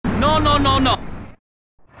No, no, no, no.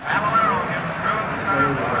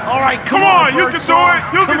 All right, come on, you can do it.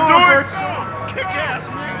 You can do it. Kick ass,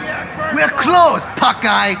 man. Yeah, we're closed,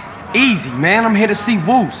 Puckeye. Easy, man. I'm here to see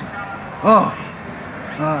Woozie. Oh,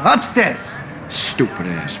 upstairs. Stupid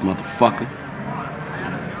ass motherfucker.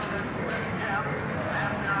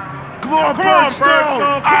 Come on,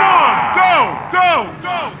 Birdstone. Come on, go.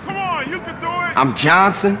 Come on, you can do it. I'm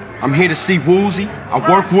Johnson. I'm here to see Woozie. I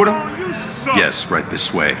work with him. Yes, right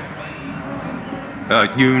this way.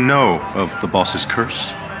 You know of the boss's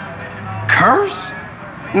curse? Curse?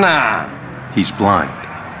 Nah. He's blind.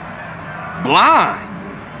 Blind?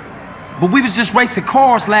 But we was just racing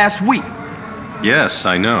cars last week. Yes,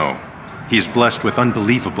 I know. He's blessed with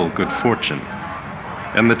unbelievable good fortune.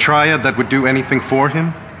 And the Triad that would do anything for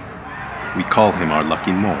him? We call him our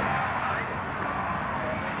lucky mole.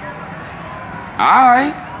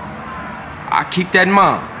 Alright. I'll keep that in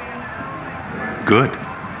mind. Good.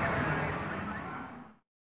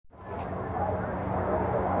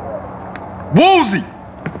 Woozie!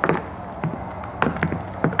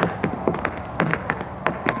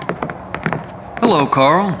 Hello,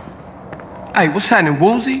 Carl. Hey, what's happening,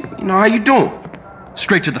 Woozie? You know, how you doing?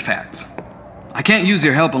 Straight to the facts. I can't use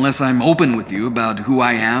your help unless I'm open with you about who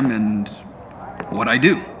I am and what I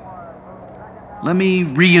do. Let me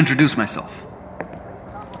reintroduce myself.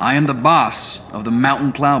 I am the boss of the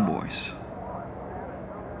Mountain Plowboys.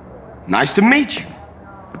 Nice to meet you.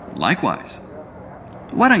 Likewise.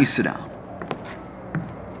 Why don't you sit down?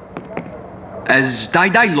 As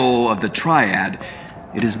Daidai-lo of the Triad,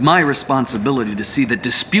 it is my responsibility to see that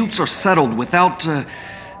disputes are settled without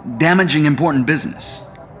damaging important business.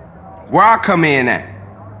 Where I come in at?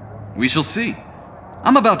 We shall see.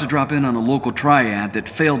 I'm about to drop in on a local Triad that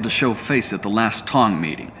failed to show face at the last Tong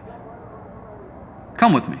meeting.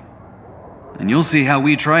 Come with me, and you'll see how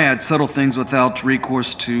we Triad settle things without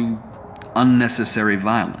recourse to unnecessary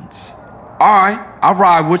violence. Alright, I'll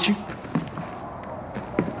ride with you.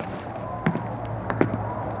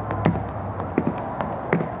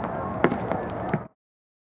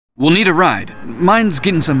 We'll need a ride. Mine's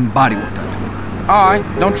getting some body work done to it. Alright,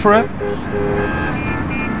 don't trip. Looks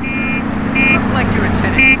like you're a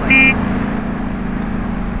tennis player.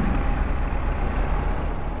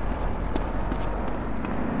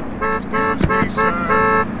 Excuse me, sir.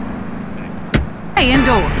 Hey,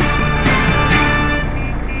 indoors.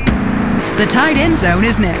 The tight end zone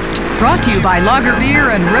is next. Brought to you by Lager Beer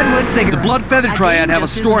and Redwood Cigarettes. The Blood Feather Triad have a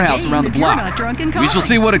storehouse around the block. We shall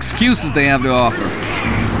see what excuses they have to offer.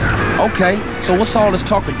 Okay, so what's all this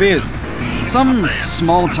talk of business? Some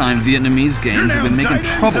small-time Vietnamese gangs have been making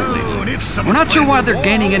trouble lately. We're not sure why they're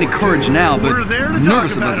gaining any courage now, but I'm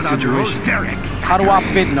nervous about the situation. How do I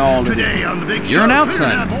fit in all of this? You're an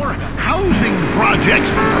outsider. Housing projects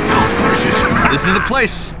for golf courses. This is a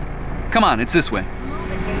place. Come on, it's this way.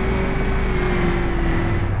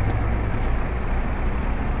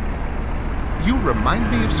 You remind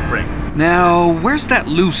me of spring. Now, where's that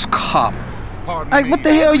loose cop? Hey, what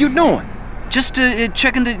the hell are you doing? Just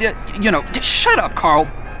checking the, shut up, Carl.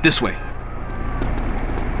 This way.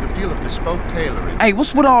 You feel of bespoke tailoring. Hey,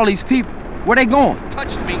 what's with all these people? Where they going?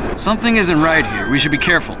 Touched me. Something isn't right here. We should be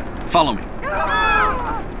careful. Follow me.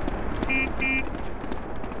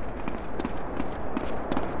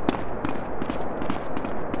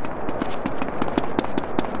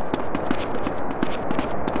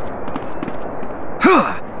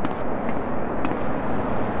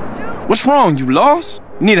 What's wrong? You lost?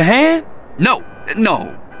 You need a hand? No.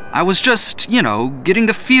 I was just, getting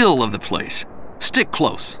the feel of the place. Stick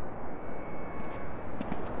close.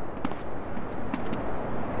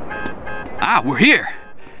 Ah, we're here.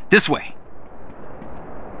 This way.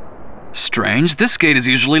 Strange, this gate is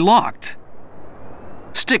usually locked.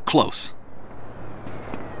 Stick close.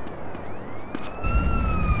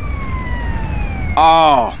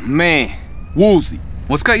 Oh, man. Woozie.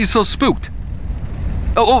 What's got you so spooked?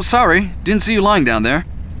 Oh, sorry. Didn't see you lying down there.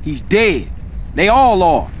 He's dead. They all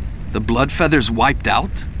are. The Blood Feather's wiped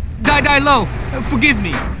out? Daidai-lo, forgive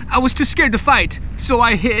me. I was too scared to fight, so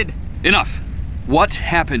I hid. Enough. What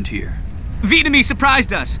happened here? Vietnamese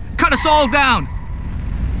surprised us, cut us all down.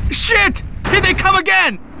 Shit! Here they come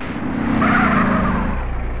again!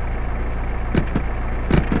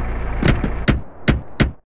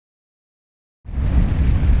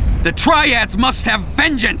 The Triads must have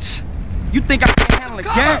vengeance! You think I can handle a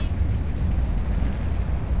cat?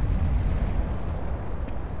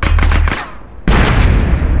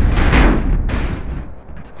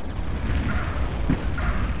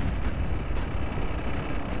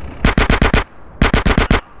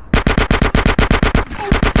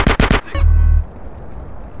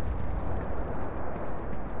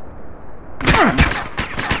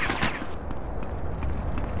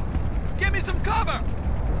 Give me some cover!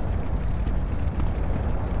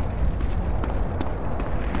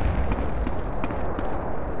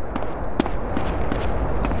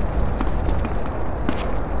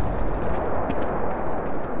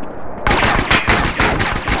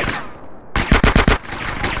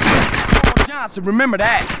 Johnson, remember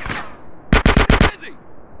that. Busy.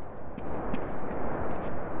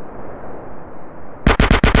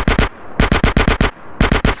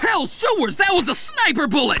 Hell, sewers! That was a sniper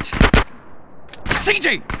bullet!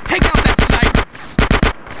 CJ, take out that sniper!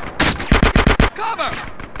 Cover!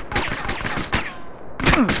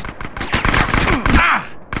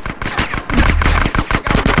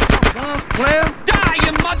 Die,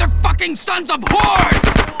 you motherfucking sons of whores!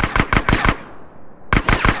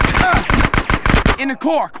 In the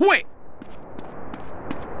car, quick!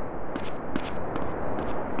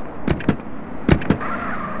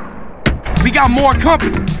 We got more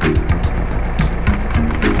company.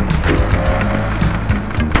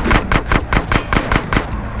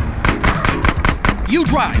 You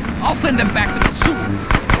drive. I'll send them back to the sewers.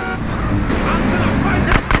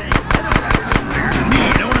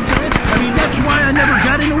 You know what I'm saying? I mean, that's why I never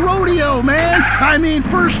got in a rodeo, man. I mean,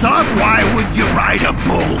 first off, why would you ride a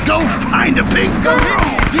bull? Go find a big girl.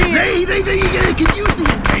 They can use the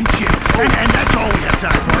attention. And that's all we have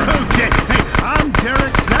time for. Okay. Hey, I'm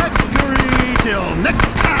Derek Zachary. Till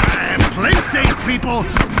next time, play safe, people.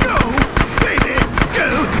 Go, baby, go.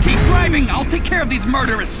 Keep driving. I'll take care of these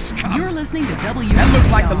murderous scum. You're listening to WCTL. That looks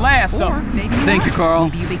like the last of Or them. maybe you Thank you, aren't. Carl.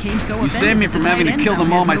 Maybe you became so You offended saved me that from the having tight to kill end them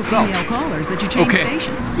zone all has no myself. female callers that you changed Okay,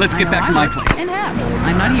 stations. let's get I back know to my I would place. And have.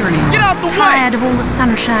 I'm not here anymore. Get out the way! Tired of all the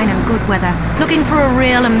sunshine and good weather? Looking for a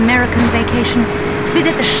real American vacation?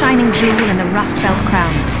 Visit the shining jewel in the Rust Belt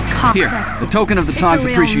crown, Casa Here, City. a token of the It's Tog's a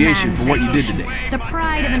real appreciation man's for what you did vacation. today. The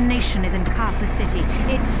pride of a nation is in Casa City.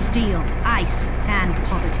 It's steel, ice, and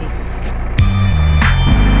poverty.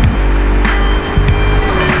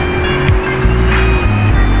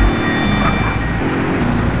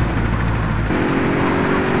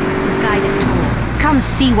 Guided tour. Come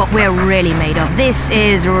see what we're really made of. This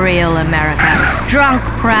is real America. Drunk,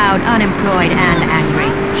 proud, unemployed, and angry.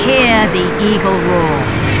 Hear the eagle roar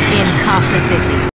in Casa City.